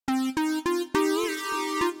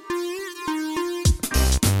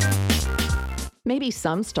Maybe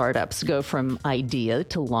some startups go from idea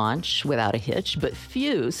to launch without a hitch, but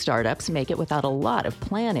few startups make it without a lot of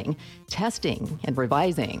planning, testing, and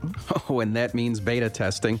revising. Oh, and that means beta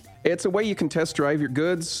testing. It's a way you can test drive your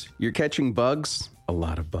goods. You're catching bugs, a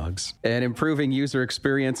lot of bugs, and improving user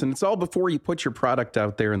experience. And it's all before you put your product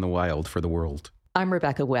out there in the wild for the world. I'm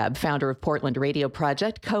Rebecca Webb, founder of Portland Radio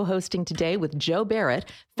Project, co-hosting today with Joe Barrett,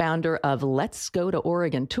 founder of Let's Go to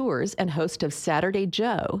Oregon Tours and host of Saturday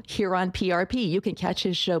Joe here on PRP. You can catch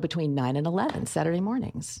his show between 9 and 11 Saturday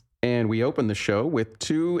mornings. And we open the show with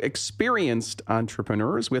two experienced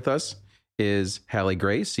entrepreneurs. With us is Hallie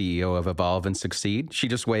Gray, CEO of Evolve and Succeed. She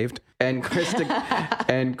just waved. And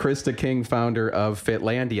Krista King, founder of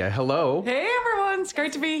Fitlandia. Hello. Hey, everyone. It's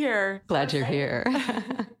great to be here. Glad you're here.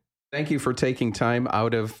 Thank you for taking time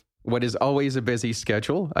out of what is always a busy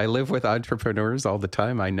schedule. I live with entrepreneurs all the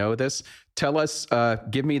time. I know this. Tell us,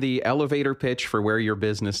 give me the elevator pitch for where your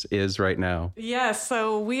business is right now. Yes.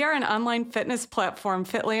 So we are an online fitness platform,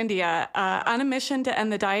 Fitlandia, on a mission to end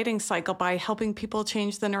the dieting cycle by helping people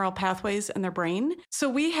change the neural pathways in their brain. So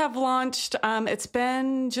we have launched, it's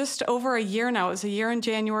been just over a year now. It was a year in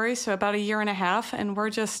January, so about a year and a half, and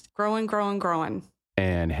we're just growing.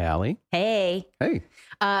 And Hallie? Hey. Hey.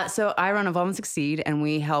 So I run Evolve and Succeed, and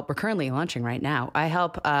we're currently launching right now. I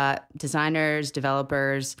help designers,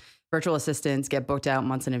 developers, virtual assistants get booked out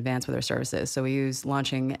months in advance with our services. So we use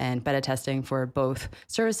launching and beta testing for both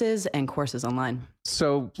services and courses online.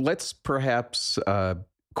 So let's perhaps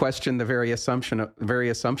question the very assumption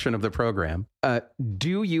of the program.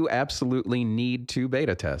 Do you absolutely need to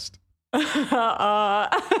beta test?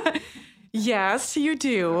 Yes, you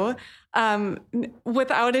do.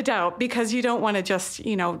 Without a doubt, because you don't want to just,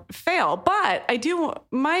 fail. But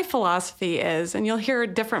my philosophy is, and you'll hear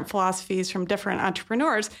different philosophies from different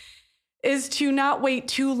entrepreneurs, is to not wait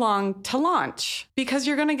too long to launch, because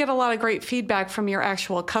you're going to get a lot of great feedback from your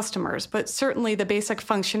actual customers. But certainly the basic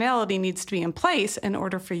functionality needs to be in place in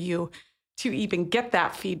order for you to even get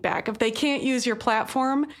that feedback. If they can't use your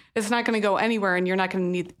platform, it's not going to go anywhere, and you're not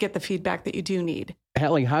going to get the feedback that you do need.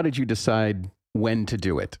 Hallie, how did you decide when to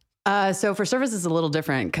do it? So for services, it's a little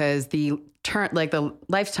different because the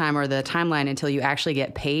lifetime or the timeline until you actually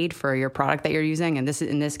get paid for your product that you're using, and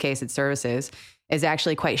in this case, it's services, is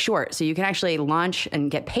actually quite short. So you can actually launch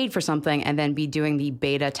and get paid for something and then be doing the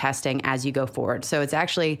beta testing as you go forward. So it's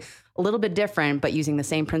actually a little bit different, but using the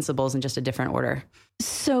same principles in just a different order.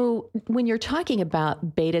 So when you're talking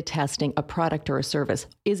about beta testing a product or a service,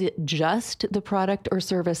 is it just the product or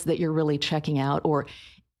service that you're really checking out, or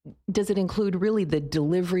does it include really the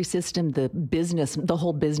delivery system, the business, the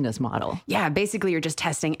whole business model? Yeah, basically you're just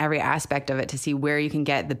testing every aspect of it to see where you can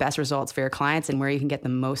get the best results for your clients and where you can get the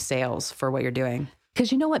most sales for what you're doing.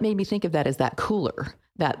 Because you know what made me think of that is that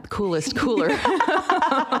coolest cooler. Where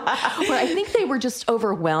I think they were just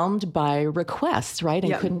overwhelmed by requests, right?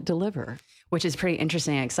 And couldn't deliver. Which is pretty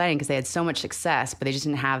interesting and exciting because they had so much success, but they just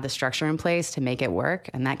didn't have the structure in place to make it work.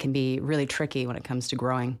 And that can be really tricky when it comes to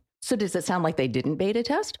growing. So does it sound like they didn't beta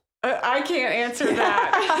test? I can't answer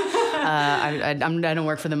that. I don't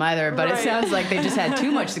work for them either, but It sounds like they just had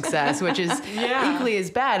too much success, which is equally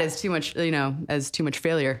as bad as too much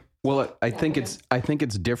failure. Well, I think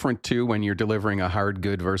it's different too when you're delivering a hard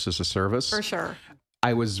good versus a service. For sure.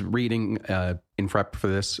 I was reading in prep for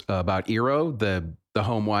this about Eero, the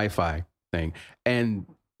home Wi-Fi thing, and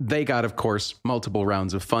they got, of course, multiple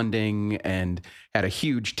rounds of funding and had a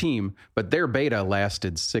huge team, but their beta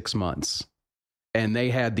lasted 6 months. And they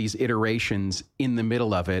had these iterations in the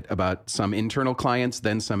middle of it about some internal clients,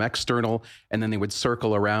 then some external, and then they would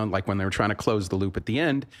circle around, like when they were trying to close the loop at the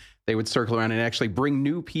end, they would circle around and actually bring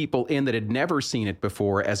new people in that had never seen it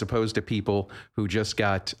before, as opposed to people who just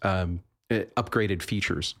got upgraded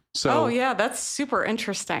features. So, that's super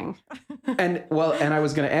interesting. and I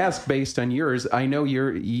was going to ask, based on yours, I know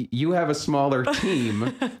you have a smaller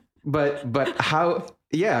team, but how?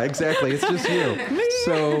 Yeah, exactly. It's just you.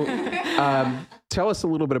 So, tell us a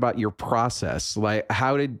little bit about your process. Like,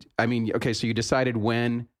 so you decided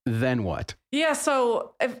when, then what? Yeah.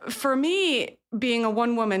 So for me, being a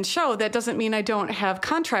one-woman show, that doesn't mean I don't have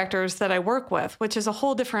contractors that I work with, which is a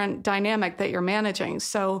whole different dynamic that you're managing.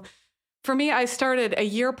 So for me, I started a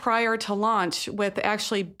year prior to launch with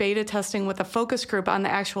actually beta testing with a focus group on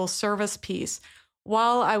the actual service piece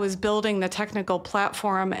while I was building the technical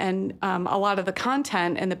platform and a lot of the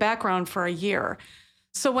content in the background for a year.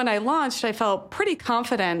 So when I launched, I felt pretty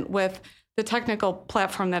confident with the technical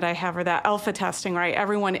platform that I have, or that alpha testing, right?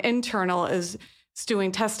 Everyone internal is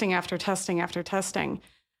doing testing after testing after testing.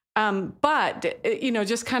 But,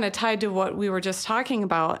 just kind of tied to what we were just talking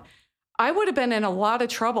about, I would have been in a lot of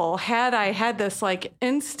trouble had I had this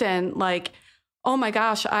instant, oh my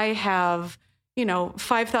gosh, I have,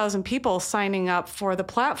 5,000 people signing up for the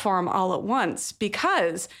platform all at once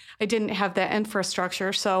because I didn't have that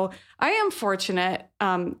infrastructure. So I am fortunate,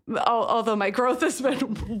 although my growth has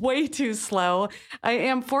been way too slow, I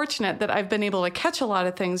am fortunate that I've been able to catch a lot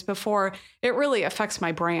of things before it really affects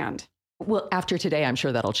my brand. Well, after today, I'm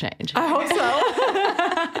sure that'll change. I hope so.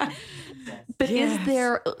 But is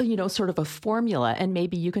there, sort of a formula, and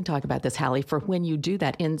maybe you can talk about this, Hallie, for when you do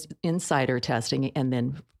that insider testing and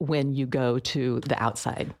then when you go to the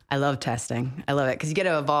outside? I love testing. I love it because you get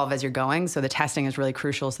to evolve as you're going. So the testing is really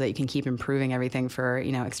crucial so that you can keep improving everything for,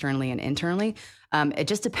 externally and internally. It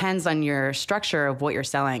just depends on your structure of what you're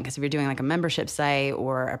selling. Because if you're doing like a membership site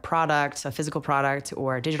or a product, a physical product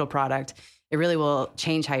or a digital product, it really will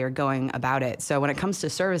change how you're going about it. So when it comes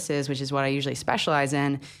to services, which is what I usually specialize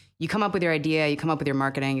in, you come up with your idea, you come up with your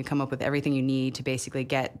marketing, you come up with everything you need to basically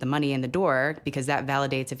get the money in the door because that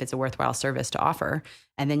validates if it's a worthwhile service to offer.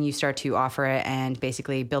 And then you start to offer it and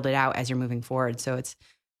basically build it out as you're moving forward. So it's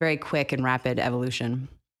very quick and rapid evolution.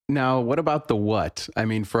 Now, what about the what? I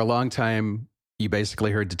mean, for a long time, you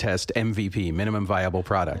basically heard to test MVP, minimum viable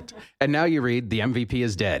product. And now you read the MVP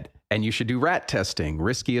is dead. And you should do rat testing,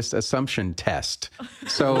 riskiest assumption test.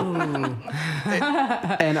 So,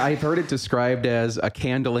 and I've heard it described as a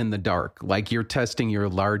candle in the dark, like you're testing your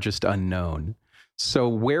largest unknown. So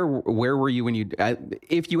where were you when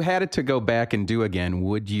if you had it to go back and do again,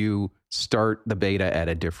 would you start the beta at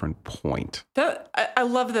a different point? I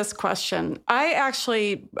love this question.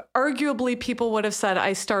 Arguably people would have said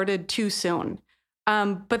I started too soon.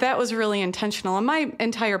 But that was really intentional. And my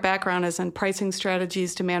entire background is in pricing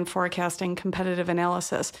strategies, demand forecasting, competitive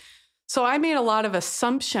analysis. So I made a lot of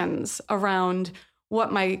assumptions around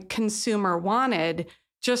what my consumer wanted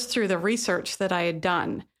just through the research that I had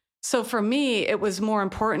done. So for me, it was more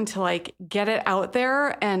important to get it out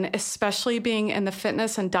there. And especially being in the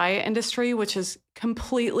fitness and diet industry, which is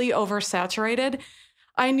completely oversaturated,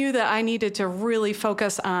 I knew that I needed to really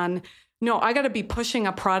focus on I got to be pushing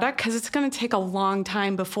a product because it's going to take a long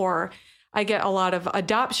time before I get a lot of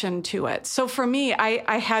adoption to it. So for me,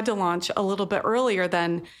 I had to launch a little bit earlier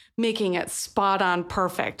than making it spot on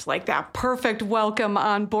perfect, like that perfect welcome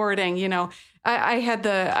onboarding.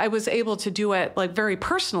 I was able to do it very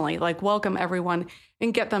personally, welcome everyone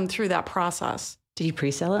and get them through that process. Did you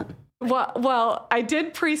pre-sell it? Well, I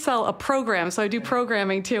did pre-sell a program, so I do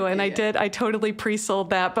programming too. And I totally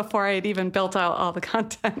pre-sold that before I had even built out all the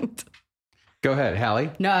content. Go ahead,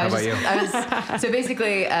 Hallie. No, How about you? So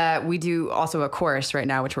basically, we do also a course right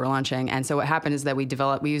now, which we're launching. And so what happened is that we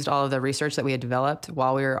used all of the research that we had developed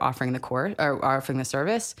while we were offering the course or offering the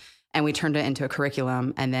service, and we turned it into a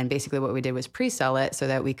curriculum. And then basically what we did was pre-sell it so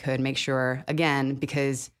that we could make sure, again,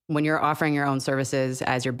 because when you're offering your own services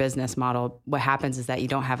as your business model, what happens is that you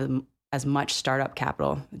don't have as much startup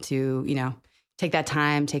capital to, take that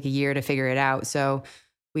time, take a year to figure it out. So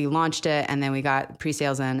we launched it and then we got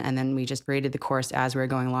pre-sales in and then we just graded the course as we were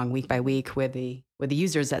going along week by week with the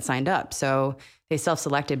users that signed up. So they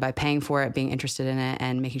self-selected by paying for it, being interested in it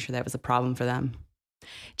and making sure that was a problem for them.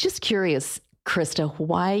 Just curious, Krista,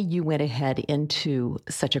 why you went ahead into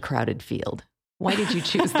such a crowded field. Why did you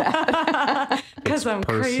choose that? Because I'm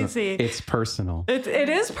crazy. It's personal. It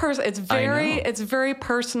is personal. It's very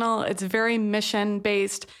personal. It's very mission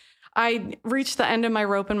based. I reached the end of my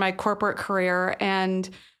rope in my corporate career, and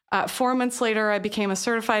 4 months later, I became a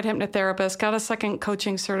certified hypnotherapist, got a second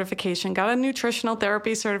coaching certification, got a nutritional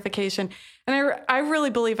therapy certification, and I really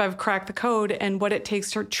believe I've cracked the code and what it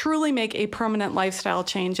takes to truly make a permanent lifestyle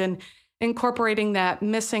change and incorporating that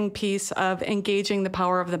missing piece of engaging the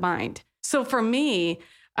power of the mind. So for me,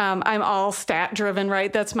 I'm all stat driven,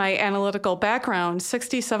 right? That's my analytical background.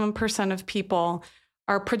 67% of people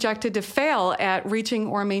are projected to fail at reaching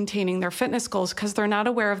or maintaining their fitness goals because they're not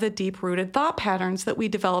aware of the deep-rooted thought patterns that we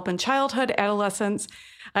develop in childhood, adolescence.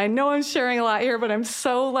 I know I'm sharing a lot here, but I'm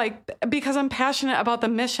because I'm passionate about the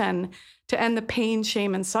mission to end the pain,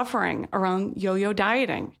 shame, and suffering around yo-yo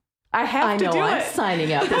dieting. I know, I'm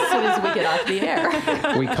signing up as soon as we get off the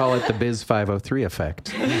air. We call it the Biz 503 effect.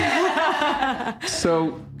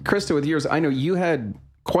 So, Krista, with yours, I know you had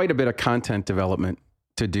quite a bit of content development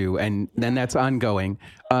to do, and then that's ongoing.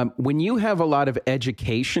 When you have a lot of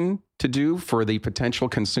education to do for the potential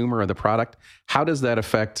consumer of the product, how does that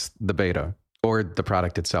affect the beta or the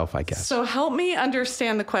product itself, I guess? So help me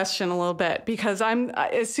understand the question a little bit, because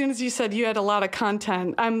as soon as you said you had a lot of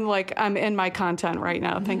content, I'm in my content right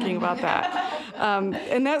now thinking about that.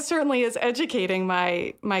 And that certainly is educating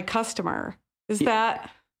my customer. Is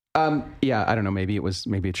that? Yeah, I don't know. Maybe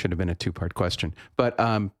it should have been a two-part question, but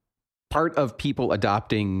part of people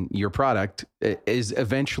adopting your product is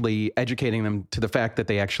eventually educating them to the fact that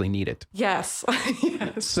they actually need it. Yes.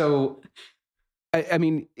 Yes. So, I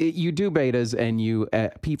mean, you do betas and you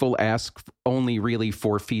people ask only really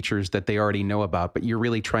for features that they already know about, but you're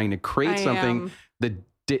really trying to create something that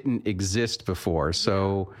didn't exist before.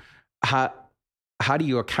 So how do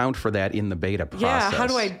you account for that in the beta process? Yeah, how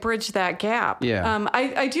do I bridge that gap? Yeah.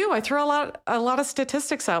 I do. I throw a lot of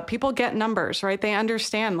statistics out. People get numbers, right? They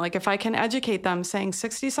understand. Like if I can educate them saying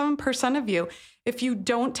 67% of you, if you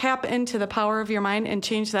don't tap into the power of your mind and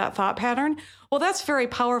change that thought pattern, well, that's very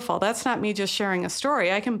powerful. That's not me just sharing a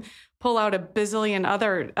story. I can pull out a bazillion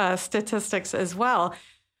other statistics as well.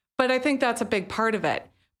 But I think that's a big part of it.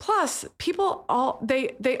 Plus, people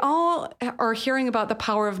they all are hearing about the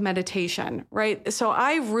power of meditation, right? So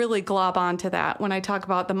I really glob onto that when I talk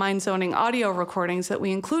about the mind zoning audio recordings that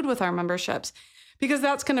we include with our memberships, because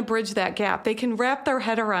that's going to bridge that gap. They can wrap their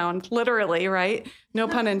head around, literally, right? No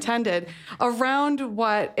pun intended, around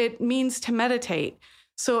what it means to meditate.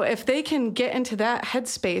 So if they can get into that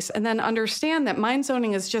headspace and then understand that mind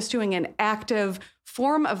zoning is just doing an active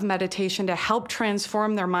form of meditation to help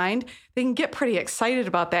transform their mind, they can get pretty excited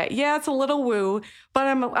about that. Yeah, it's a little woo, but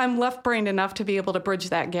I'm left-brained enough to be able to bridge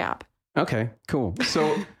that gap. Okay, cool.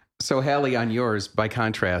 So Hallie, on yours, by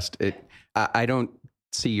contrast, I don't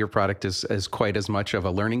see your product as quite as much of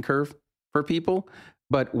a learning curve for people.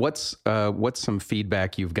 But what's some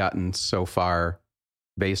feedback you've gotten so far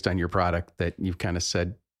based on your product that you've kind of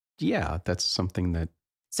said, yeah, that's something that.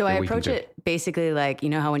 So I approach it basically like, you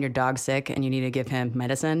know how when your dog's sick and you need to give him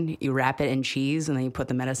medicine, you wrap it in cheese and then you put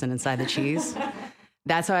the medicine inside the cheese.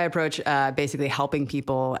 That's how I approach basically helping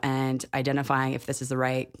people and identifying if this is the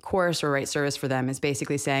right course or right service for them. Is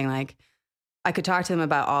basically saying like, I could talk to them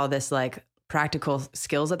about all this like practical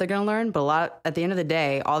skills that they're going to learn, but at the end of the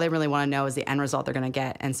day, all they really want to know is the end result they're going to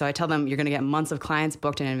get. And so I tell them you're going to get months of clients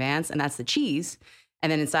booked in advance, and that's the cheese.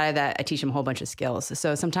 And then inside of that, I teach them a whole bunch of skills.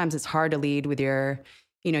 So sometimes it's hard to lead with your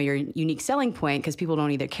unique selling point because people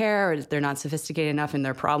don't either care or they're not sophisticated enough in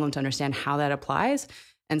their problem to understand how that applies.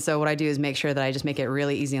 And so what I do is make sure that I just make it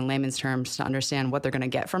really easy in layman's terms to understand what they're going to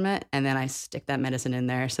get from it. And then I stick that medicine in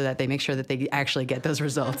there so that they make sure that they actually get those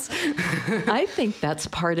results. I think that's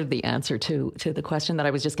part of the answer to the question that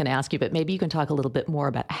I was just going to ask you, but maybe you can talk a little bit more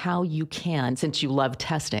about how you can, since you love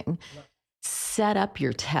testing, set up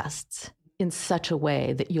your tests in such a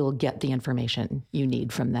way that you'll get the information you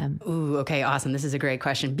need from them? Ooh, okay, awesome. This is a great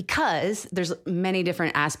question because there's many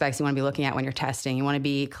different aspects you want to be looking at when you're testing. You want to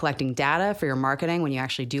be collecting data for your marketing when you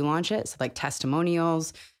actually do launch it. So like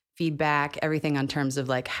testimonials, feedback, everything on terms of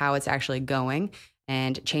like how it's actually going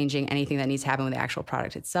and changing anything that needs to happen with the actual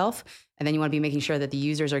product itself. And then you want to be making sure that the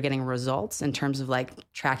users are getting results in terms of like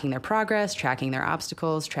tracking their progress, tracking their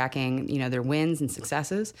obstacles, tracking, their wins and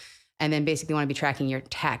successes. And then basically you want to be tracking your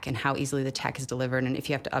tech and how easily the tech is delivered and if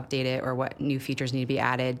you have to update it or what new features need to be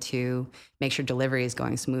added to make sure delivery is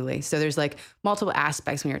going smoothly. So there's like multiple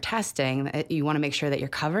aspects when you're testing that you want to make sure that you're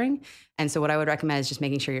covering. And so what I would recommend is just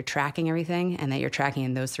making sure you're tracking everything and that you're tracking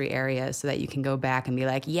in those 3 areas so that you can go back and be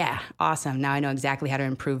like, yeah, awesome. Now I know exactly how to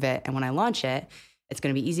improve it. And when I launch it, it's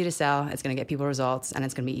going to be easy to sell. It's going to get people results and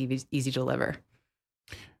it's going to be easy to deliver.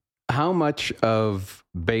 How much of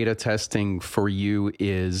beta testing for you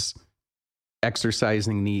is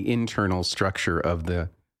exercising the internal structure of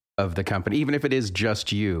the company, even if it is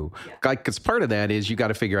just you? Because part of that is you got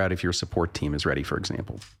to figure out if your support team is ready, for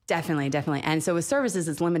example. Definitely. And so with services,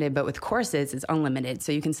 it's limited, but with courses, it's unlimited.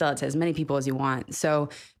 So you can sell it to as many people as you want. So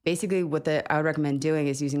basically what I would recommend doing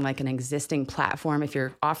is using like an existing platform if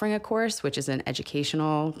you're offering a course, which is an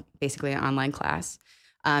educational, basically an online class,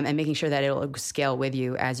 and making sure that it'll scale with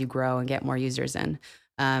you as you grow and get more users in.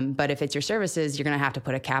 But if it's your services, you're going to have to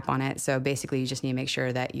put a cap on it. So basically, you just need to make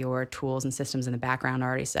sure that your tools and systems in the background are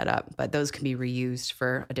already set up. But those can be reused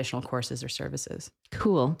for additional courses or services.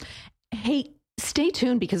 Cool. Hey, stay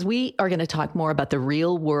tuned because we are going to talk more about the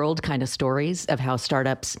real world kind of stories of how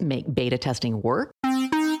startups make beta testing work.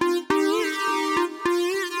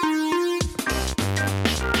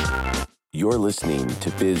 You're listening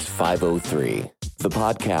to Biz 503. The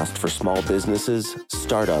podcast for small businesses,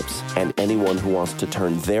 startups, and anyone who wants to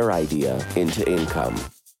turn their idea into income.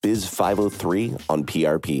 Biz 503 on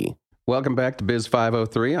PRP. Welcome back to Biz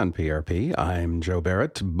 503 on PRP. I'm Joe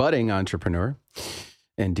Barrett, budding entrepreneur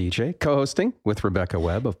and DJ, co-hosting with Rebecca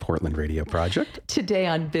Webb of Portland Radio Project. Today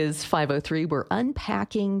on Biz 503, we're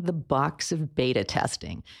unpacking the box of beta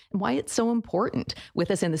testing and why it's so important.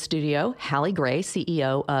 With us in the studio, Hallie Gray,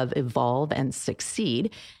 CEO of Evolve and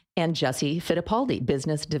Succeed. and Jesse Fittipaldi,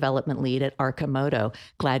 Business Development Lead at Arcimoto.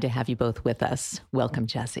 Glad to have you both with us. Welcome,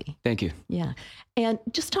 Jesse. Thank you. Yeah. And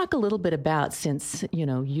just talk a little bit about, since,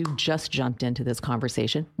 you just jumped into this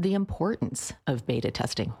conversation, the importance of beta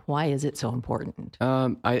testing. Why is it so important?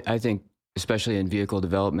 I think, especially in vehicle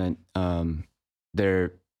development,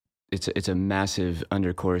 it's a massive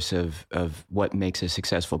undercourse of what makes a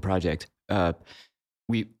successful project.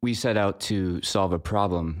 We set out to solve a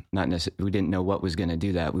problem, not necessarily, we didn't know what was going to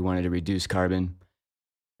do that. We wanted to reduce carbon.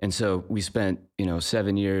 And so we spent,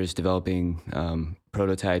 7 years developing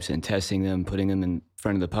prototypes and testing them, putting them in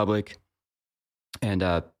front of the public, and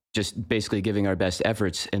just basically giving our best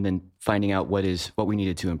efforts and then finding out what we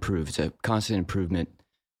needed to improve. It's a constant improvement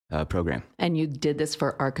program. And you did this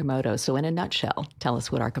for Arcimoto. So in a nutshell, tell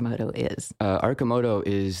us what Arcimoto is. Arcimoto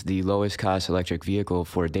is the lowest cost electric vehicle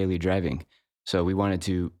for daily driving. So we wanted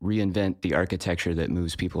to reinvent the architecture that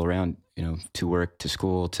moves people around, to work, to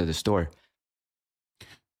school, to the store.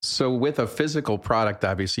 So with a physical product,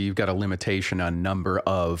 obviously you've got a limitation on number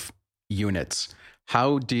of units.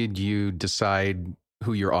 How did you decide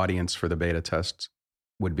who your audience for the beta tests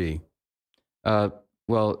would be?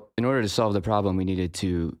 Well, in order to solve the problem, we needed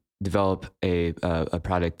to develop a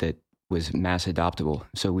product that was mass adoptable.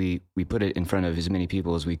 So we put it in front of as many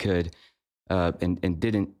people as we could, and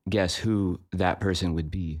didn't guess who that person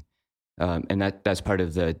would be. And that's part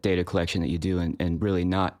of the data collection that you do, and really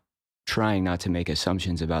trying not to make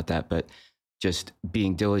assumptions about that, but just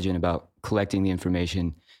being diligent about collecting the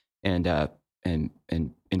information and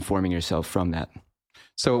informing yourself from that.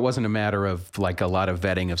 So it wasn't a matter of like a lot of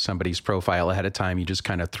vetting of somebody's profile ahead of time. You just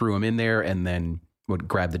kind of threw them in there and then would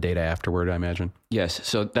grab the data afterward, I imagine. Yes.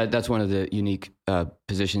 So that's one of the unique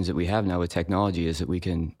positions that we have now with technology, is that we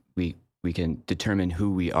can determine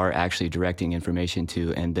who we are actually directing information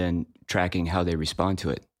to and then tracking how they respond to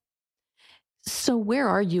it. So where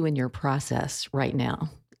are you in your process right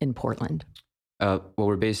now in Portland? Well,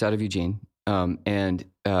 we're based out of Eugene, and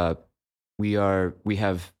we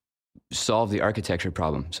have solved the architecture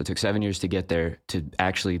problem. So it took 7 years to get there, to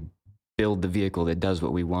actually build the vehicle that does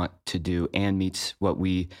what we want to do and meets what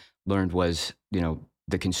we learned was,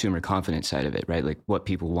 the consumer confidence side of it, right? Like what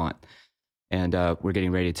people want. And we're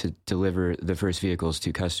getting ready to deliver the first vehicles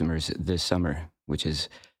to customers this summer, which is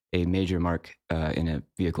a major mark in a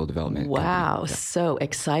vehicle development Wow, company. so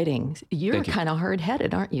exciting. You're kind of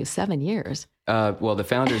hard-headed, aren't you? 7 years. Well, the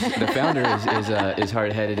founder is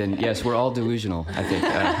hard-headed, and yes, we're all delusional, I think.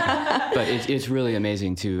 But it's really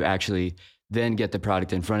amazing to actually then get the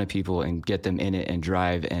product in front of people and get them in it and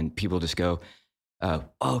drive, and people just go,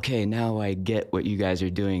 okay, now I get what you guys are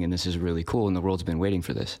doing, and this is really cool, and the world's been waiting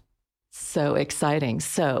for this. So exciting.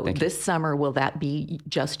 So this summer, will that be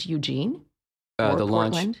just Eugene? Or The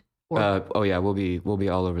Portland? launch. Oh yeah, we'll be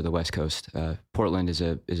all over the West Coast. Portland is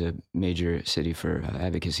a major city for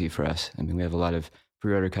advocacy for us. I mean, we have a lot of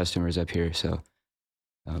pre-order customers up here. So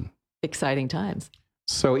exciting times.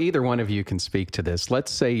 So either one of you can speak to this.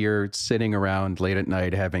 Let's say you're sitting around late at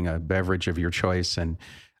night having a beverage of your choice, and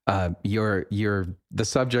you're the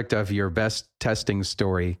subject of your best testing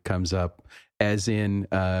story comes up, as in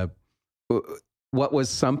what was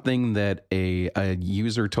something that a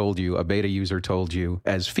user told you, a beta user told you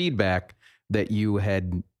as feedback that you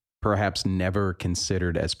had perhaps never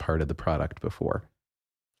considered as part of the product before?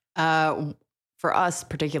 For us,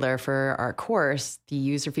 particular for our course, the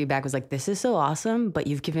user feedback was like, this is so awesome, but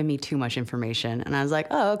you've given me too much information. And I was like,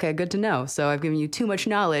 oh, okay, good to know. So I've given you too much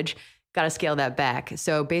knowledge, got to scale that back.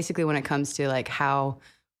 So basically when it comes to like how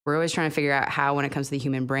we're always trying to figure out how, when it comes to the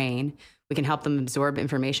human brain, we can help them absorb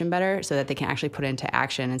information better so that they can actually put it into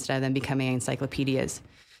action instead of them becoming encyclopedias.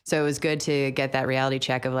 So it was good to get that reality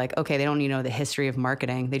check of like, okay, they don't need to know the history of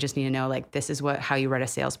marketing. They just need to know like, this is how you write a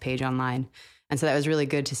sales page online. And so that was really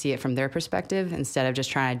good to see it from their perspective instead of just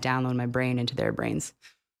trying to download my brain into their brains.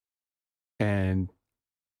 And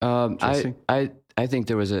I think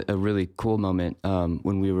there was a really cool moment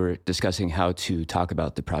when we were discussing how to talk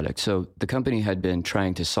about the product. So the company had been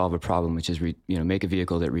trying to solve a problem, which is make a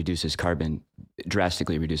vehicle that reduces carbon,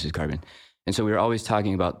 drastically reduces carbon. And so we were always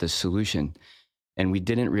talking about the solution, and we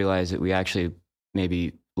didn't realize that we actually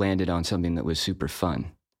maybe landed on something that was super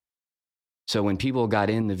fun. So when people got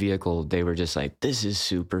in the vehicle, they were just like, this is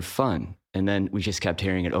super fun. And then we just kept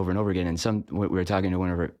hearing it over and over again. And we were talking to one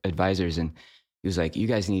of our advisors, and he was like, you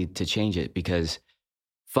guys need to change it, because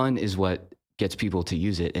fun is what gets people to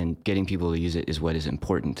use it, and getting people to use it is what is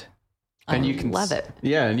important. And you can love it.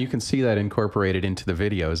 Yeah, and you can see that incorporated into the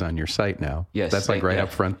videos on your site now. Yes. That's like right yeah.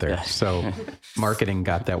 up front there. Yeah. So marketing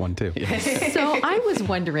got that one too. So I was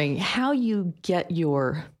wondering how you get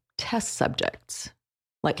your test subjects.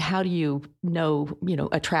 Like, how do you know,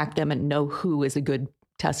 attract them and know who is a good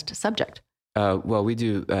test subject? Well, we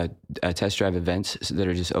do test drive events that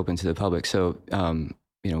are just open to the public. So,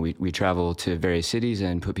 we travel to various cities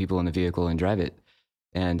and put people in the vehicle and drive it.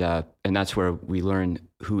 And that's where we learn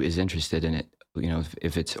who is interested in it,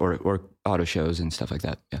 if it's, or auto shows and stuff like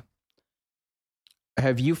that. Yeah.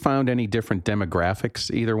 Have you found any different demographics,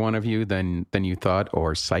 either one of you, than you thought,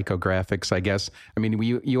 or psychographics, I guess? I mean,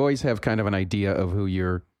 you always have kind of an idea of who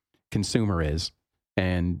your consumer is.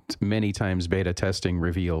 And many times beta testing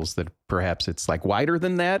reveals that perhaps it's like wider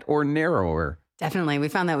than that or narrower. Definitely. We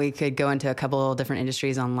found that we could go into a couple different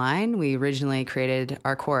industries online. We originally created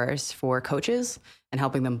our course for coaches and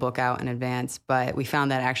helping them book out in advance. But we found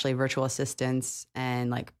that actually virtual assistants and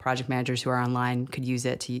like project managers who are online could use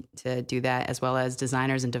it to do that, as well as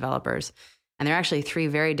designers and developers. And they're actually three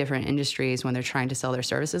very different industries when they're trying to sell their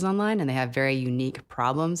services online, and they have very unique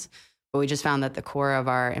problems. But we just found that the core of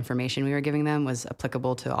our information we were giving them was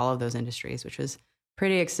applicable to all of those industries, which was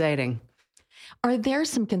pretty exciting. Are there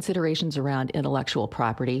some considerations around intellectual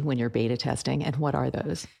property when you're beta testing, and what are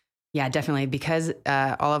those? Yeah, definitely. Because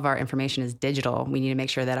all of our information is digital, we need to make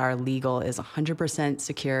sure that our legal is 100%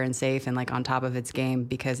 secure and safe and like on top of its game,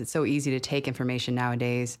 because it's so easy to take information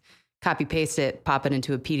nowadays, copy paste it, pop it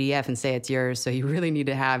into a PDF and say it's yours. So you really need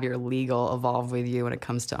to have your legal evolve with you when it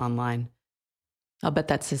comes to online. I'll bet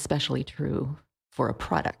that's especially true for a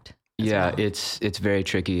product. Yeah, well. It's very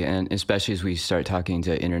tricky, and especially as we start talking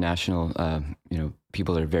to international,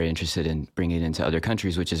 people that are very interested in bringing it into other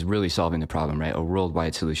countries, which is really solving the problem, right? A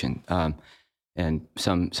worldwide solution. And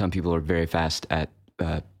some people are very fast at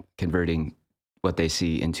converting what they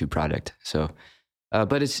see into product. So,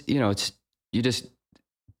 but it's you just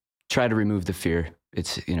try to remove the fear.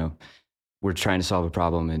 It's we're trying to solve a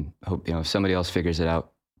problem, and hope if somebody else figures it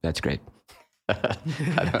out, that's great.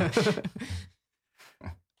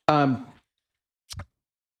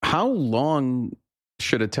 How long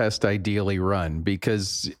should a test ideally run?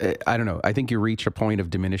 Because I don't know. I think you reach a point of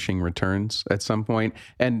diminishing returns at some point.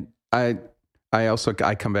 And I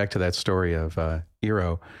come back to that story of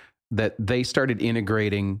Eero, that they started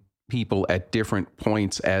integrating people at different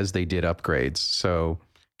points as they did upgrades. So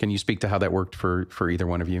can you speak to how that worked for either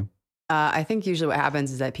one of you? I think usually what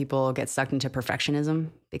happens is that people get sucked into perfectionism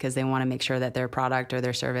because they want to make sure that their product or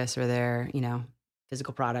their service or their,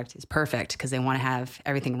 physical product is perfect, because they want to have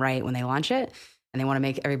everything right when they launch it, and they want to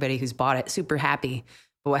make everybody who's bought it super happy.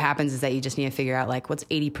 But what happens is that you just need to figure out like what's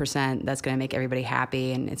 80% that's going to make everybody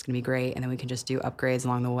happy, and it's going to be great. And then we can just do upgrades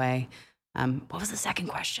along the way. What was the second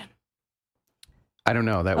question? I don't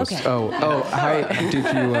know. That was, okay.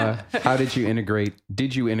 How did you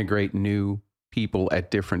integrate new people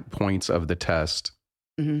at different points of the test?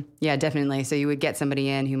 Mm-hmm. Yeah, definitely. So you would get somebody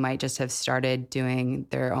in who might just have started doing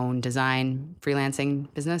their own design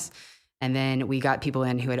freelancing business. And then we got people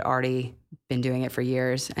in who had already been doing it for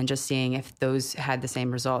years, and just seeing if those had the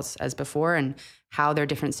same results as before and how their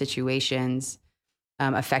different situations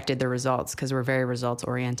affected the results, because we're very results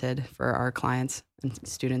oriented for our clients and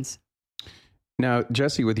students. Now,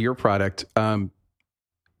 Jesse, with your product,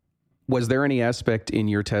 was there any aspect in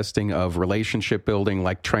your testing of relationship building,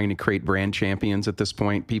 like trying to create brand champions at this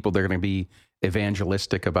point, people that are going to be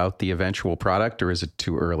evangelistic about the eventual product, or is it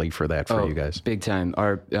too early for that for you guys? Big time.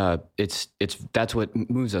 It's that's what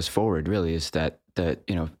moves us forward, really, is that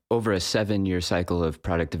over a 7-year cycle of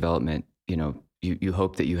product development, you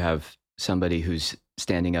hope that you have somebody who's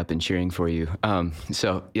standing up and cheering for you.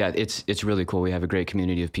 So yeah, it's really cool. We have a great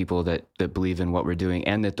community of people that believe in what we're doing,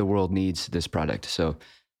 and that the world needs this product. So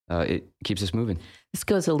it keeps us moving. This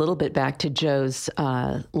goes a little bit back to Joe's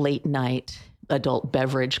late night adult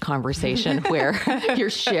beverage conversation where you're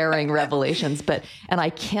sharing revelations, and I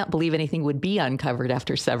can't believe anything would be uncovered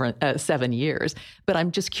after 7 years. But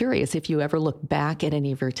I'm just curious if you ever look back at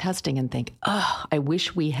any of your testing and think, oh, I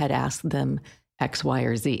wish we had asked them X, Y,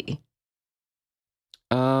 or Z.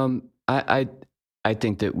 I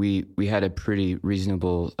think that we had a pretty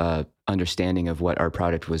reasonable understanding of what our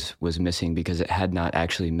product was missing, because it had not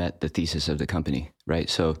actually met the thesis of the company, right?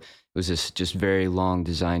 So it was this just very long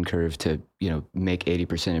design curve to make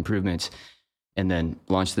 80% improvements, and then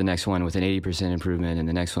launch the next one with an 80% improvement, and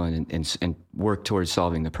the next one, and work towards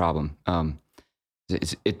solving the problem.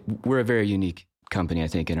 We're a very unique company, I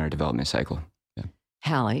think, in our development cycle. Yeah.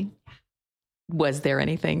 Hallie, was there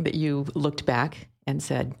anything that you looked back and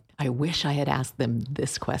said, I wish I had asked them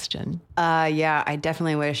this question? Yeah, I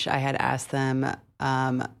definitely wish I had asked them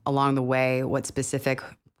along the way what specific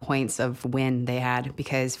points of win they had,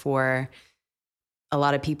 because for a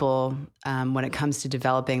lot of people, when it comes to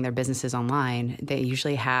developing their businesses online, they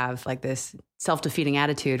usually have like this self-defeating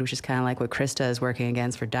attitude, which is kind of like what Krista is working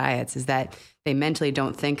against for diets, is that they mentally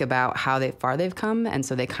don't think about how far they've come. And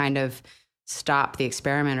so they kind of stop the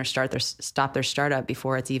experiment or stop their startup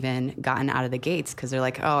before it's even gotten out of the gates, because they're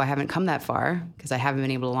like, oh, I haven't come that far because I haven't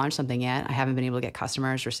been able to launch something yet. I haven't been able to get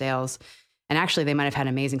customers or sales. And actually, they might have had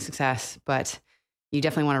amazing success, but you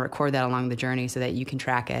definitely want to record that along the journey so that you can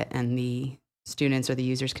track it and the students or the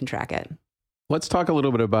users can track it. Let's talk a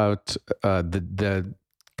little bit about the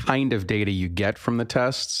kind of data you get from the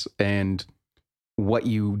tests and what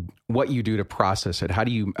you do to process it. How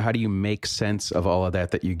do you make sense of all of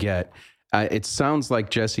that you get? It sounds like,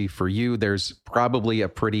 Jesse, for you, there's probably a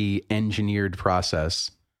pretty engineered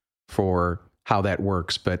process for how that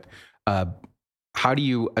works. But how do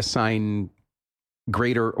you assign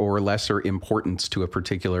greater or lesser importance to a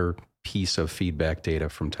particular piece of feedback data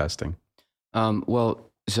from testing?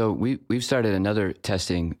 So we've started another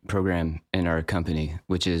testing program in our company,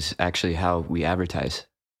 which is actually how we advertise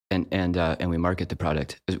and we market the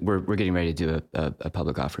product. We're getting ready to do a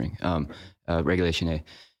public offering, Regulation A.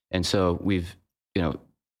 And so we've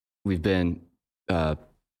been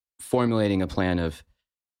formulating a plan of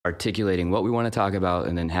articulating what we want to talk about,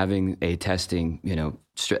 and then having a testing,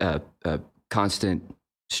 constant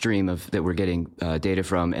stream of that we're getting data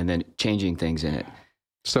from, and then changing things in it.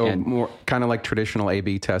 So more kind of like traditional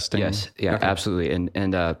A/B testing. Yes, yeah, okay. Absolutely,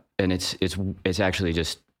 and it's actually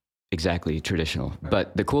just exactly traditional. Right.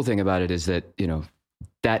 But the cool thing about it is that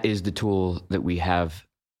that is the tool that we have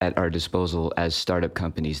at our disposal as startup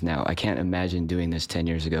companies now. I can't imagine doing this 10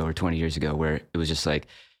 years ago or 20 years ago, where it was just like,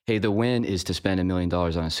 hey, the win is to spend $1 million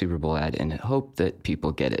on a Super Bowl ad and hope that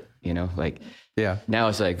people get it. Yeah. Now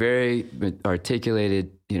it's like very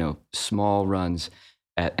articulated, small runs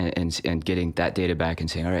and getting that data back and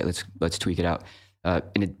saying, all right, let's tweak it out.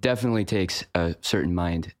 And it definitely takes a certain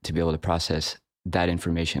mind to be able to process that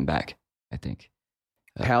information back, I think.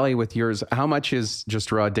 Hallie, with yours, how much is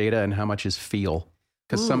just raw data and how much is feel?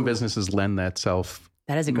 Because some businesses lend that self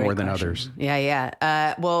that is a great more than question. Others.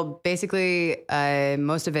 Yeah. Well, basically,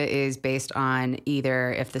 most of it is based on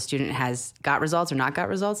either if the student has got results or not got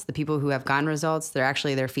results. The people who have gotten results, their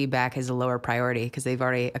feedback is a lower priority because they've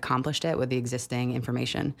already accomplished it with the existing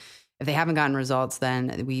information. If they haven't gotten results,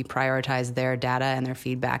 then we prioritize their data and their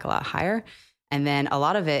feedback a lot higher. And then a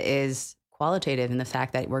lot of it is qualitative in the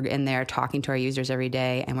fact that we're in there talking to our users every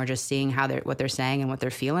day, and we're just seeing what they're saying and what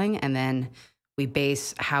they're feeling, and then we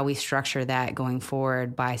base how we structure that going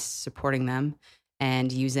forward by supporting them and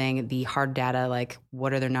using the hard data, like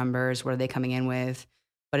what are their numbers, what are they coming in with.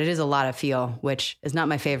 But it is a lot of feel, which is not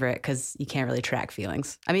my favorite because you can't really track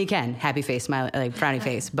feelings. I mean, you can, happy face, smiley, like frowny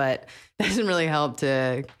face, but that doesn't really help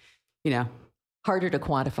to, harder to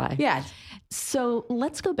quantify. Yeah. So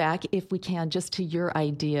let's go back, if we can, just to your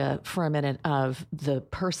idea for a minute of the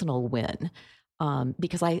personal win,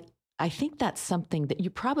 because I think that's something that you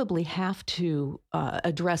probably have to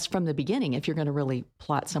address from the beginning if you're going to really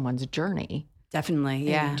plot someone's journey. Definitely,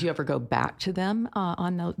 yeah. And do you ever go back to them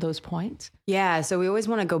on those points? Yeah, so we always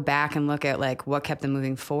want to go back and look at like what kept them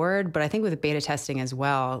moving forward. But I think with beta testing as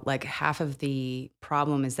well, like half of the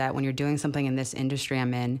problem is that when you're doing something in this industry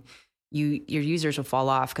I'm in, your users will fall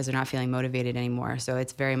off because they're not feeling motivated anymore. So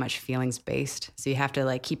it's very much feelings based. So you have to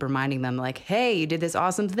like keep reminding them like, hey, you did this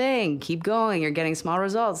awesome thing. Keep going. You're getting small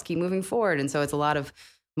results. Keep moving forward. And so it's a lot of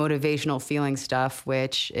motivational feeling stuff,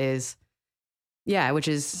 which is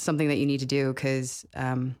something that you need to do because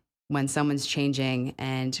when someone's changing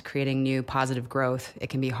and creating new positive growth, it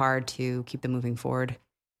can be hard to keep them moving forward.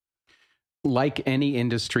 Like any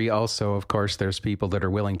industry also, of course, there's people that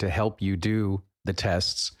are willing to help you do the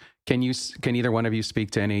tests. Can either one of you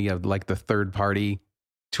speak to any of like the third party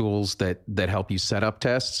tools that help you set up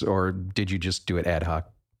tests, or did you just do it ad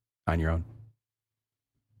hoc on your own?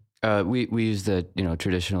 We use the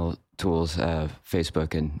traditional tools,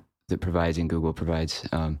 Facebook and Google provides,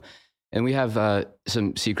 and we have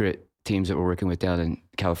some secret teams that we're working with down in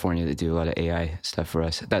California that do a lot of AI stuff for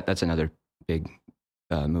us. That's another big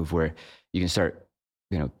move where you can start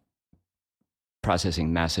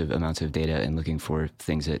processing massive amounts of data and looking for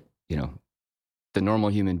things that the normal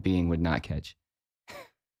human being would not catch.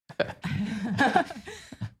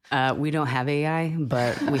 We don't have AI,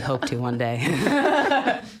 but we hope to one day.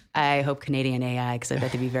 I hope Canadian AI, because I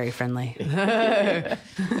bet they'd be very friendly.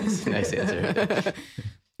 Nice answer.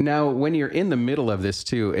 Now, when you're in the middle of this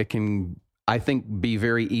too, it can, I think, be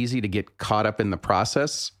very easy to get caught up in the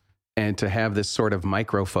process and to have this sort of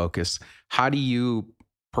micro focus. How do you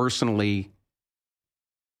personally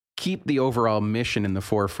keep the overall mission in the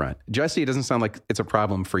forefront? Jesse, it doesn't sound like it's a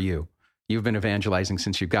problem for you. You've been evangelizing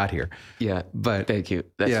since you got here. Yeah, but thank you.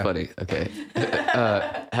 That's funny. Okay.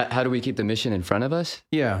 How do we keep the mission in front of us?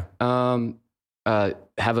 Yeah.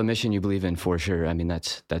 Have a mission you believe in, for sure. I mean,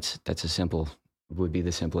 would be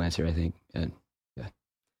the simple answer, I think. And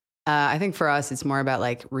I think for us, it's more about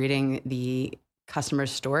like reading the customer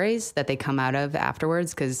stories that they come out of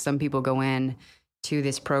afterwards, because some people go in to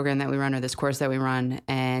this program that we run or this course that we run,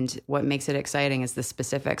 and what makes it exciting is the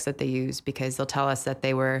specifics that they use, because they'll tell us that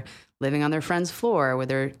they were living on their friend's floor with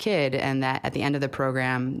their kid, and that at the end of the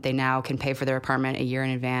program, they now can pay for their apartment a year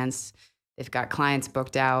in advance. They've got clients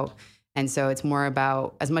booked out. And so it's more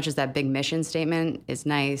about, as much as that big mission statement is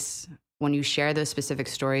nice, when you share those specific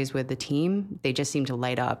stories with the team, they just seem to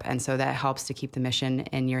light up. And so that helps to keep the mission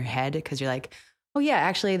in your head, because you're like, oh yeah,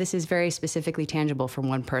 actually this is very specifically tangible from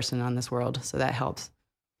one person on this world. So that helps.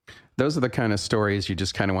 Those are the kind of stories you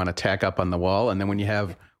just kind of want to tack up on the wall. And then when you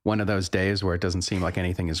have one of those days where it doesn't seem like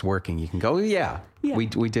anything is working, you can go,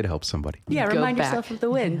 we did help somebody. Yeah, remind yourself of the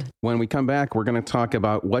wind. When we come back, we're going to talk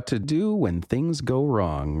about what to do when things go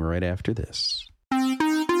wrong right after this.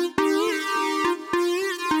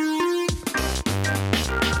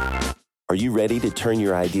 Are you ready to turn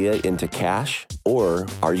your idea into cash? Or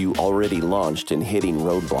are you already launched and hitting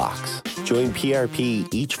roadblocks? Join PRP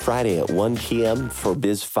each Friday at 1 p.m. for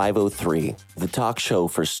Biz 503, the talk show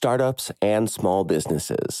for startups and small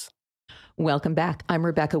businesses. Welcome back. I'm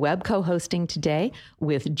Rebecca Webb, co-hosting today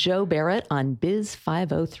with Joe Barrett on Biz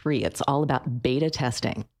 503. It's all about beta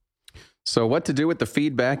testing. So what to do with the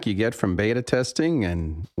feedback you get from beta testing,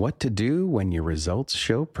 and what to do when your results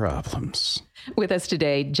show problems. With us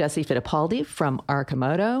today, Jesse Fittipaldi from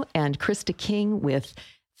Arcimoto and Krista King with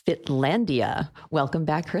Fitlandia. Welcome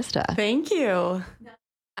back, Krista. Thank you.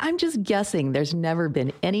 I'm just guessing there's never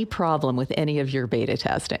been any problem with any of your beta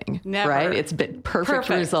testing. Never. Right? It's been perfect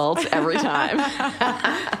results every time.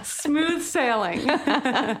 Smooth sailing.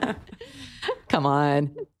 Come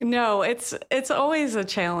on. No, it's always a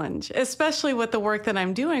challenge, especially with the work that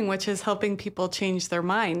I'm doing, which is helping people change their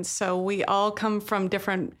minds. So we all come from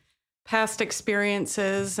different past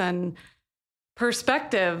experiences and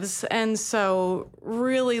perspectives. And so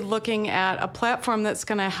really looking at a platform that's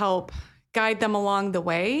going to help guide them along the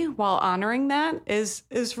way while honoring that is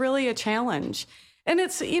really a challenge. And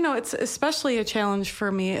it's especially a challenge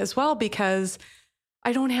for me as well, because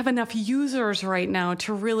I don't have enough users right now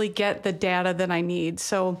to really get the data that I need.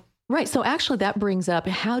 So right. So actually that brings up,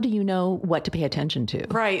 how do you know what to pay attention to?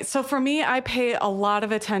 Right. So for me, I pay a lot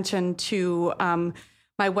of attention to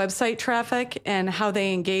my website traffic and how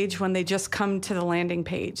they engage when they just come to the landing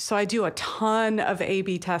page. So I do a ton of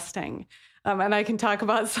A/B testing. And I can talk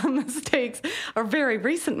about some mistakes, or very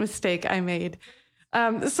recent mistake I made.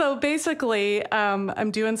 So basically, I'm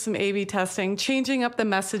doing some A/B testing, changing up the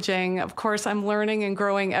messaging. Of course, I'm learning and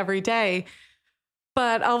growing every day.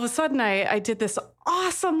 But all of a sudden, I did this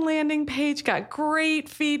awesome landing page, got great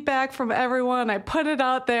feedback from everyone. I put it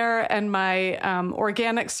out there, and my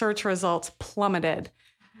organic search results plummeted.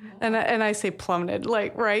 And I say plummeted,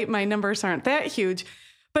 like, right? My numbers aren't that huge.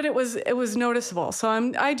 But it was noticeable. So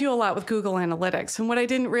I do a lot with Google Analytics. And what I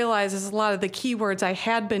didn't realize is a lot of the keywords I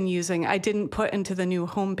had been using, I didn't put into the new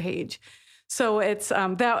homepage. So it's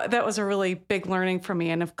that was a really big learning for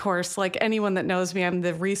me. And of course, like anyone that knows me, I'm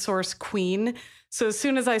the resource queen. So as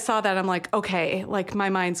soon as I saw that, I'm like, okay, like my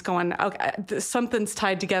mind's going, okay, something's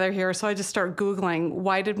tied together here. So I just start Googling,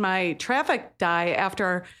 why did my traffic die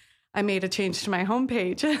after I made a change to my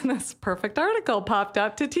homepage? And this perfect article popped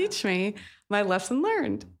up to teach me my lesson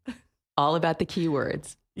learned. All about the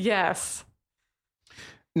keywords. Yes.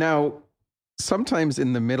 Now, sometimes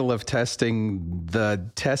in the middle of testing,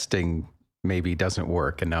 the testing maybe doesn't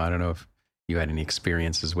work. And now I don't know if you had any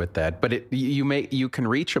experiences with that, but you can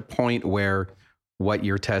reach a point where what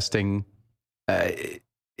you're testing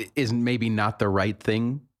is maybe not the right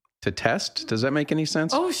thing to test. Does that make any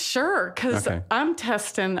sense? Oh, sure. Because I'm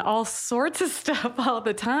testing all sorts of stuff all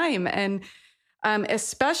the time. And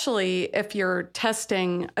especially if you're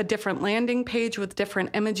testing a different landing page with different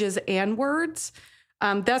images and words,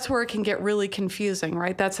 that's where it can get really confusing,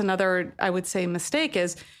 right? That's another, I would say, mistake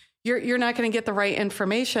is you're not going to get the right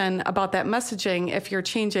information about that messaging if you're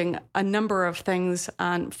changing a number of things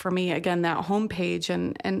on, for me, again, that homepage.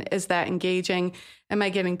 And is that engaging? Am I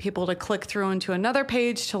getting people to click through into another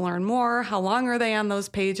page to learn more? How long are they on those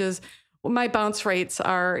pages? Well, my bounce rates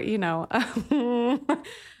are,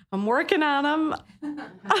 I'm working on them.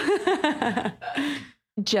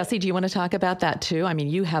 Jesse, do you want to talk about that too? I mean,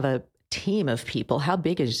 you have a team of people. How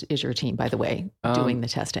big is your team, by the way, doing the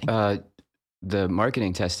testing? The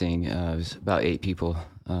marketing testing is about 8 people.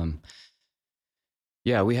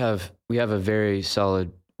 We have a very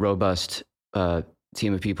solid, robust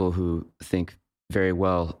team of people who think very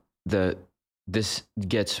well. This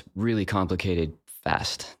gets really complicated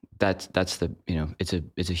fast. That's the,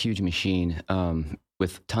 it's a huge machine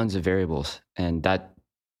with tons of variables, and that,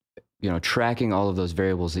 tracking all of those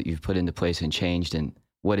variables that you've put into place and changed, and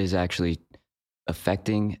what is actually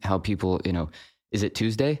affecting how people, is it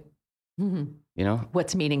Tuesday? Mm-hmm.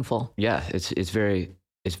 What's meaningful? Yeah, it's really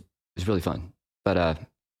fun. But yeah,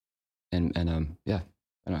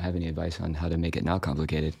 I don't have any advice on how to make it not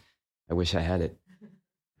complicated. I wish I had it.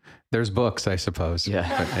 There's books, I suppose.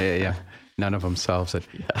 Yeah, but, yeah. None of them solves it.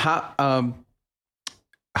 Yeah.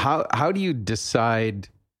 How do you decide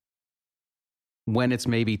when it's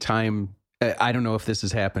maybe time? I don't know if this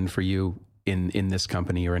has happened for you in this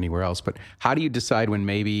company or anywhere else, but how do you decide when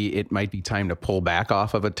maybe it might be time to pull back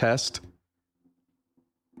off of a test,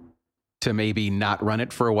 to maybe not run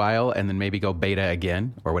it for a while and then maybe go beta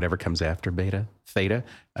again, or whatever comes after beta, theta?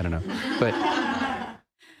 I don't know. But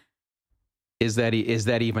is that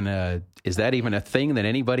even a thing that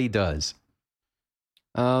anybody does?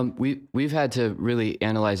 We've had to really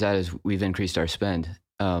analyze that as we've increased our spend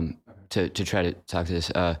to try to talk to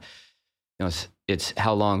this. It's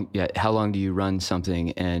how long do you run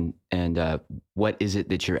something, and what is it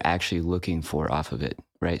that you're actually looking for off of it,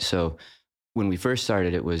 right? So when we first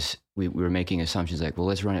started, it was we were making assumptions like, well,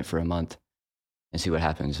 let's run it for a month and see what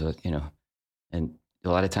happens, and a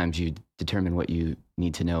lot of times you determine what you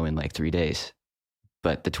need to know in like 3 days,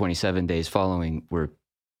 but the 27 days following were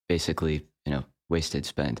basically wasted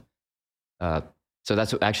spend. So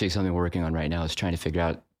that's actually something we're working on right now, is trying to figure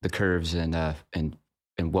out the curves and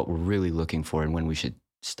what we're really looking for and when we should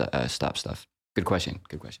stop stuff. Good question.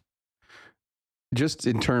 Just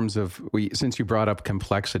in terms of, since you brought up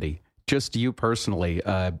complexity, just you personally,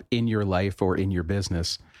 in your life or in your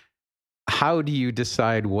business, how do you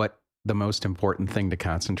decide what the most important thing to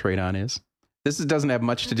concentrate on is? This doesn't have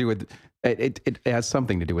much to do with, it has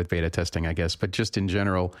something to do with beta testing, I guess, but just in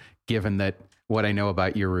general, given that what I know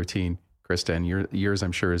about your routine, Krista, and yours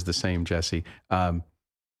I'm sure is the same, Jesse. How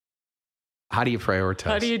do you prioritize?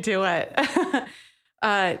 How do you do it?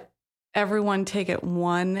 Everyone take it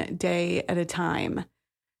one day at a time.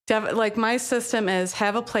 Like my system is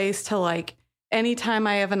have a place to, like, anytime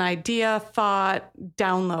I have an idea, thought,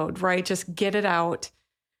 download, right? Just get it out.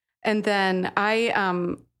 And then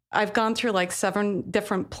I've gone through like 7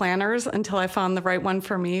 different planners until I found the right one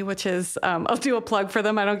for me, which is, I'll do a plug for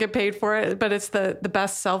them. I don't get paid for it, but it's the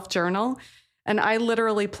Best Self Journal. And I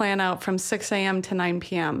literally plan out from 6 a.m. to 9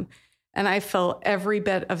 p.m. And I fill every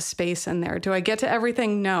bit of space in there. Do I get to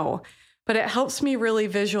everything? No. But it helps me really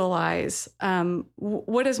visualize,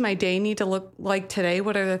 what does my day need to look like today?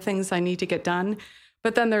 What are the things I need to get done?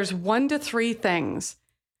 But then there's 1 to 3 things.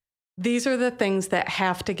 These are the things that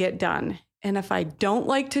have to get done. And if I don't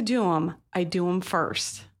like to do them, I do them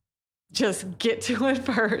first. Just get to it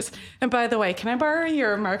first. And by the way, can I borrow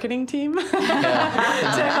your marketing team to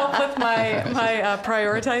help with my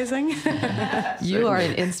prioritizing? You are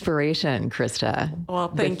an inspiration, Krista. Well,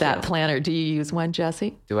 thank you. With that planner. Do you use one,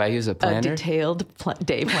 Jesse? Do I use a planner? A detailed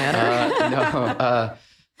day planner? No.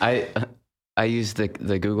 I use the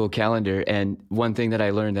Google Calendar, and one thing that I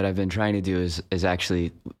learned that I've been trying to do is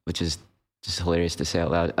actually, which is just hilarious to say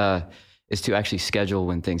out loud, is to actually schedule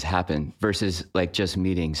when things happen versus like just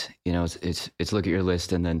meetings. It's look at your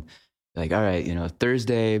list and then like, all right,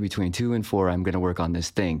 Thursday between 2 and 4, I'm going to work on this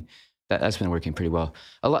thing. That's been working pretty well.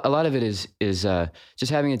 A lot of it is just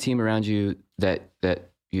having a team around you that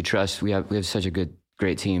you trust. We have such a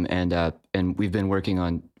great team, and we've been working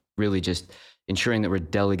on really just ensuring that we're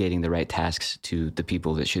delegating the right tasks to the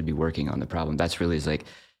people that should be working on the problem. That's really is like,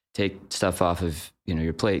 take stuff off of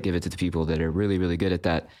your plate, give it to the people that are really, really good at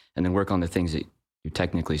that, and then work on the things that you're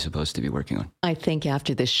technically supposed to be working on. I think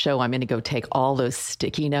after this show, I'm going to go take all those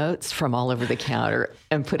sticky notes from all over the counter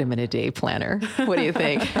and put them in a day planner. What do you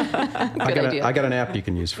think? I got an app you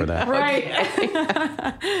can use for that.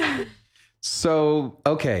 Right. So,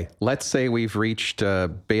 okay, let's say we've reached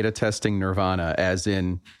beta testing nirvana, as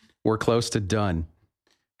in we're close to done.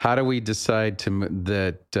 How do we decide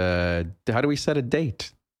how do we set a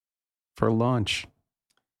date for launch?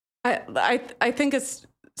 I think it's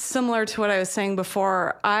similar to what I was saying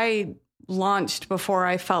before. I launched before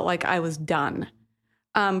I felt like I was done,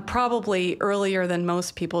 probably earlier than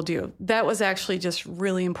most people do. That was actually just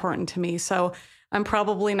really important to me. So I'm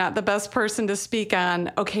probably not the best person to speak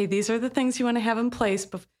on, okay, these are the things you want to have in place,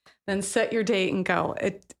 but then set your date and go.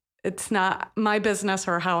 It's not my business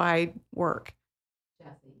or how I work.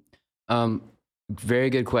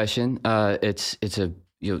 Very good question.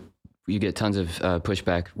 You get tons of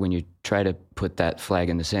pushback when you try to put that flag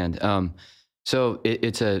in the sand. So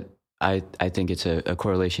I think it's a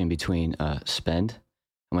correlation between spend,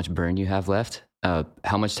 how much burn you have left,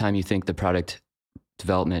 how much time you think the product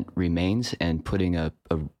development remains, and putting a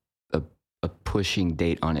pushing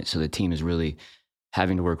date on it. So the team is really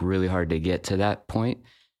having to work really hard to get to that point.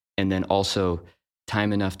 And then also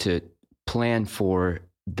time enough to plan for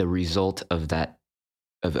the result of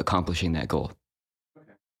accomplishing that goal.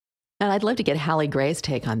 And I'd love to get Hallie Gray's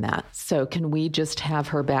take on that. So can we just have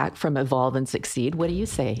her back from Evolve and Succeed? What do you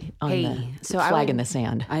say on the flag in the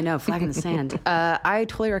sand? I know, flag in the sand. I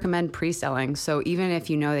totally recommend pre-selling. So even if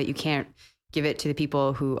you know that you can't give it to the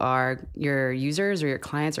people who are your users or your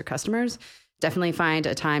clients or customers, definitely find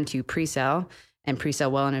a time to pre-sell and pre-sell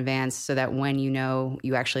well in advance so that when you know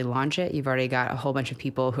you actually launch it, you've already got a whole bunch of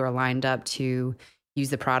people who are lined up to use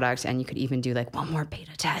the product. And you could even do like one more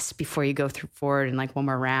beta test before you go forward and like one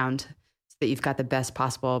more round so that you've got the best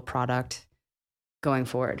possible product going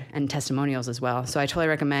forward, and testimonials as well. So I totally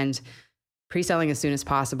recommend pre-selling as soon as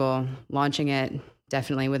possible, launching it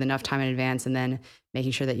definitely with enough time in advance, and then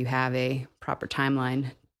making sure that you have a proper timeline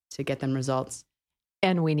to get them results.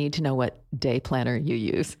 And we need to know what day planner you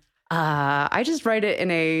use. I just write it in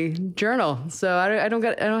a journal, so I don't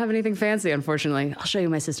have anything fancy, unfortunately. I'll show you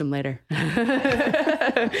my system later.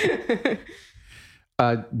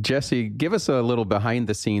 Jesse, give us a little behind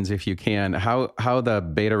the scenes if you can. How the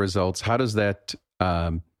beta results, how does that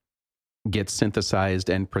get synthesized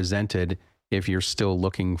and presented if you're still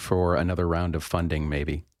looking for another round of funding?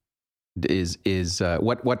 Maybe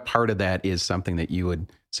what part of that is something that you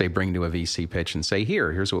would say bring to a VC pitch and say,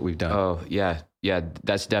 here's what we've done? Oh yeah,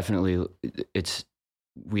 that's definitely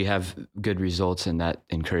we have good results, and that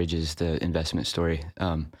encourages the investment story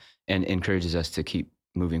and encourages us to keep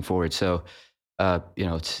moving forward. So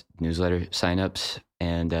it's newsletter signups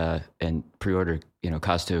and pre-order.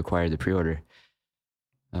 Cost to acquire the pre-order.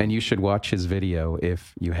 And you should watch his video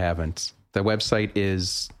if you haven't. The website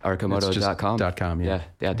is arcimoto.com. Yeah,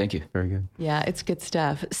 thank you. Very good. Yeah, it's good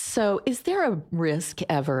stuff. So is there a risk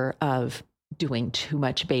ever of doing too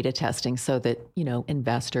much beta testing so that,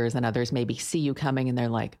 investors and others maybe see you coming and they're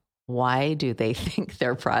like, why do they think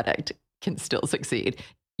their product can still succeed?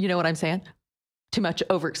 You know what I'm saying? Too much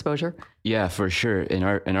overexposure? Yeah, for sure. In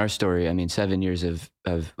our story, 7 years it's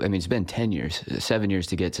been 10 years, 7 years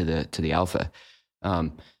to get to the alpha.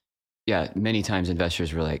 Many times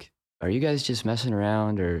investors were like, are you guys just messing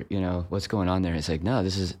around, or, what's going on there? It's like, no,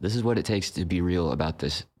 this is what it takes to be real about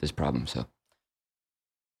this problem. So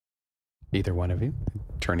either one of you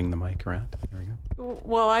turning the mic around. There we go.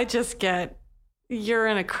 Well, I just get, you're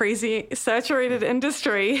in a crazy saturated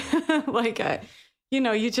industry.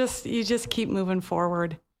 You just keep moving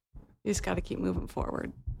forward. You just got to keep moving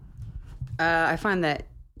forward. I find that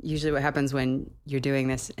usually what happens when you're doing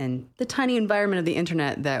this in the tiny environment of the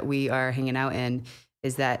internet that we are hanging out in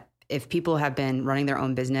is that if people have been running their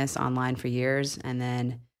own business online for years and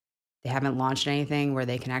then they haven't launched anything where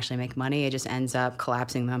they can actually make money, it just ends up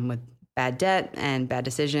collapsing them with bad debt and bad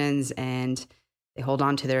decisions, and they hold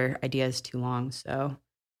on to their ideas too long. So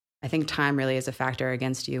I think time really is a factor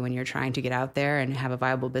against you when you're trying to get out there and have a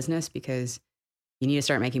viable business, because you need to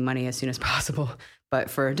start making money as soon as possible. But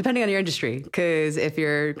depending on your industry, because if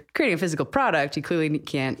you're creating a physical product, you clearly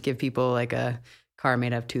can't give people like a car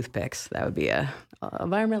made of toothpicks. That would be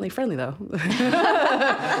environmentally friendly, though. Go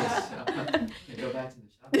back to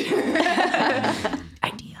the shop.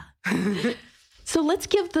 Idea. So let's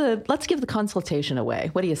give the consultation away.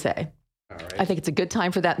 What do you say? All right. I think it's a good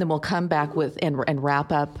time for that, and then we'll come back with and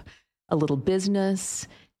wrap up a little business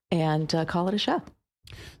and call it a show.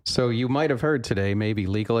 So you might have heard today, maybe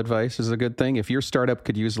legal advice is a good thing. If your startup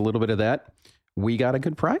could use a little bit of that, we got a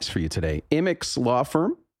good price for you today. Immix Law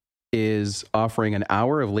Firm is offering an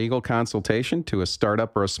hour of legal consultation to a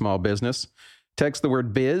startup or a small business. Text the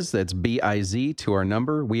word biz, that's B-I-Z, to our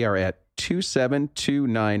number. We are at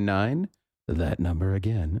 27299. That number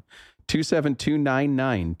again,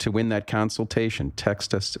 27299 to win that consultation.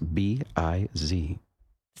 Text us B-I-Z.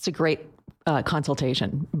 It's a great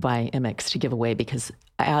consultation by Immix to give away, because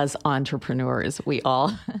as entrepreneurs, we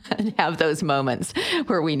all have those moments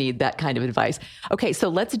where we need that kind of advice. Okay, so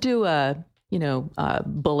let's do a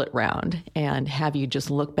bullet round and have you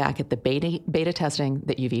just look back at the beta testing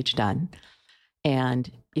that you've each done.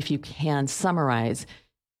 And if you can summarize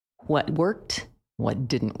what worked, what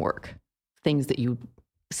didn't work, things that you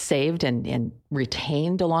saved and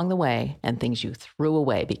retained along the way, and things you threw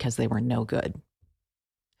away because they were no good.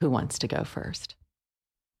 Who wants to go first?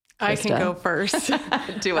 I can go first.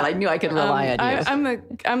 Do it. I knew I could rely on you.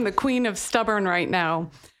 I'm the queen of stubborn right now.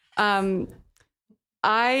 So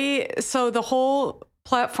the whole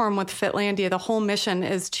platform with Fitlandia, the whole mission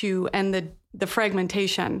is to end the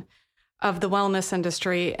fragmentation of the wellness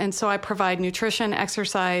industry. And so I provide nutrition,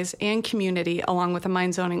 exercise, and community along with the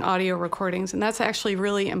Mind Zoning audio recordings. And that's actually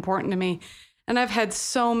really important to me. And I've had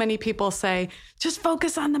so many people say, just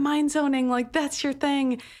focus on the Mind Zoning, like that's your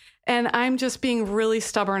thing. And I'm just being really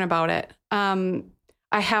stubborn about it.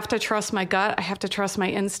 I have to trust my gut. I have to trust my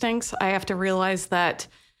instincts. I have to realize that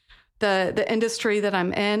the industry that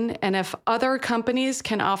I'm in, and if other companies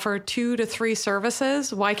can offer 2 to 3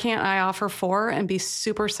 services, why can't I offer 4 and be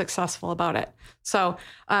super successful about it? So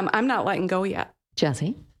I'm not letting go yet.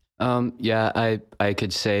 Jesse? Yeah, I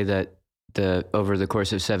could say that over the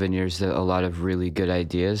course of 7 years, a lot of really good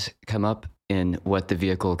ideas come up in what the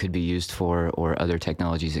vehicle could be used for, or other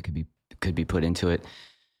technologies that could be put into it.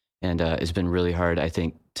 And it's been really hard, I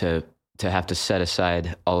think, to have to set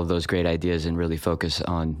aside all of those great ideas and really focus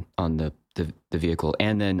on the vehicle.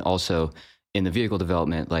 And then also in the vehicle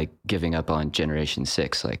development, like giving up on Generation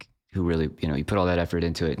 6, like who really, you put all that effort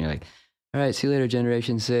into it and you're like, all right, see you later,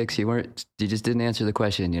 Generation 6. You just didn't answer the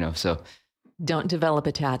question, so. Don't develop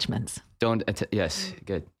attachments. Yes,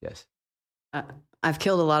 good, yes. I've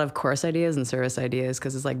killed a lot of course ideas and service ideas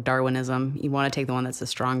because it's like Darwinism. You want to take the one that's the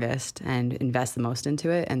strongest and invest the most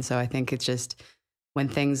into it. And so I think it's just when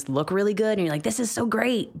things look really good and you're like, this is so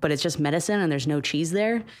great, but it's just medicine and there's no cheese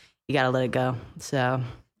there, you got to let it go. So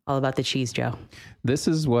all about the cheese, Joe. This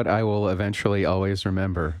is what I will eventually always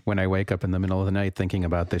remember when I wake up in the middle of the night thinking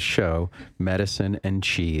about this show, medicine and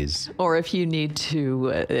cheese. Or if you need to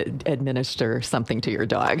administer something to your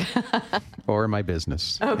dog. Or my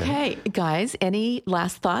business. Okay, guys, any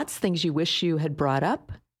last thoughts, things you wish you had brought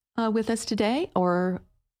up with us today? Or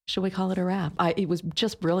should we call it a wrap? It was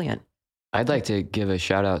just brilliant. I'd like to give a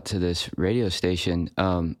shout out to this radio station.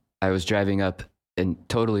 I was driving up and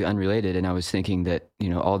totally unrelated, and I was thinking that,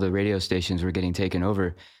 all the radio stations were getting taken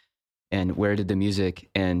over, and where did the music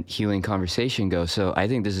and healing conversation go? So I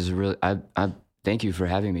think this is really, I thank you for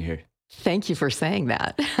having me here. Thank you for saying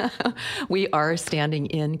that. We are standing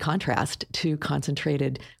in contrast to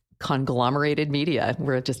conglomerated media.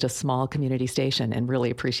 We're just a small community station, and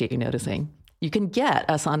really appreciate you noticing. You can get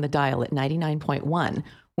us on the dial at 99.1.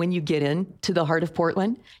 When you get into the heart of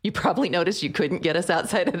Portland, you probably noticed you couldn't get us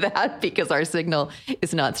outside of that because our signal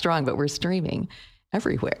is not strong, but we're streaming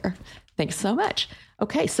everywhere. Thanks so much.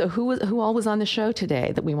 Okay, so who all was on the show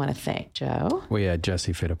today that we want to thank, Joe? We had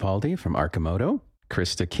Jesse Fittipaldi from Arcimoto,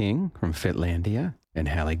 Krista King from Fitlandia, and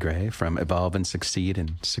Hallie Gray from Evolve and Succeed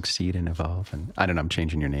and Evolve. And I don't know, I'm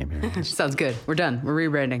changing your name here. Sounds good. We're done. We're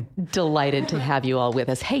rebranding. Delighted to have you all with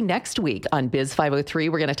us. Hey, next week on Biz 503,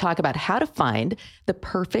 we're going to talk about how to find the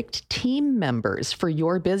perfect team members for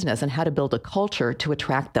your business and how to build a culture to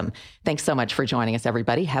attract them. Thanks so much for joining us,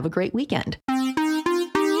 everybody. Have a great weekend.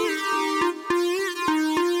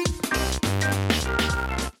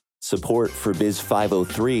 Support for Biz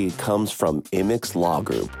 503 comes from Immix Law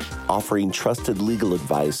Group, offering trusted legal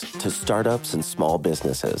advice to startups and small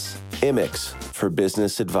businesses. Immix for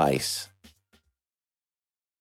business advice.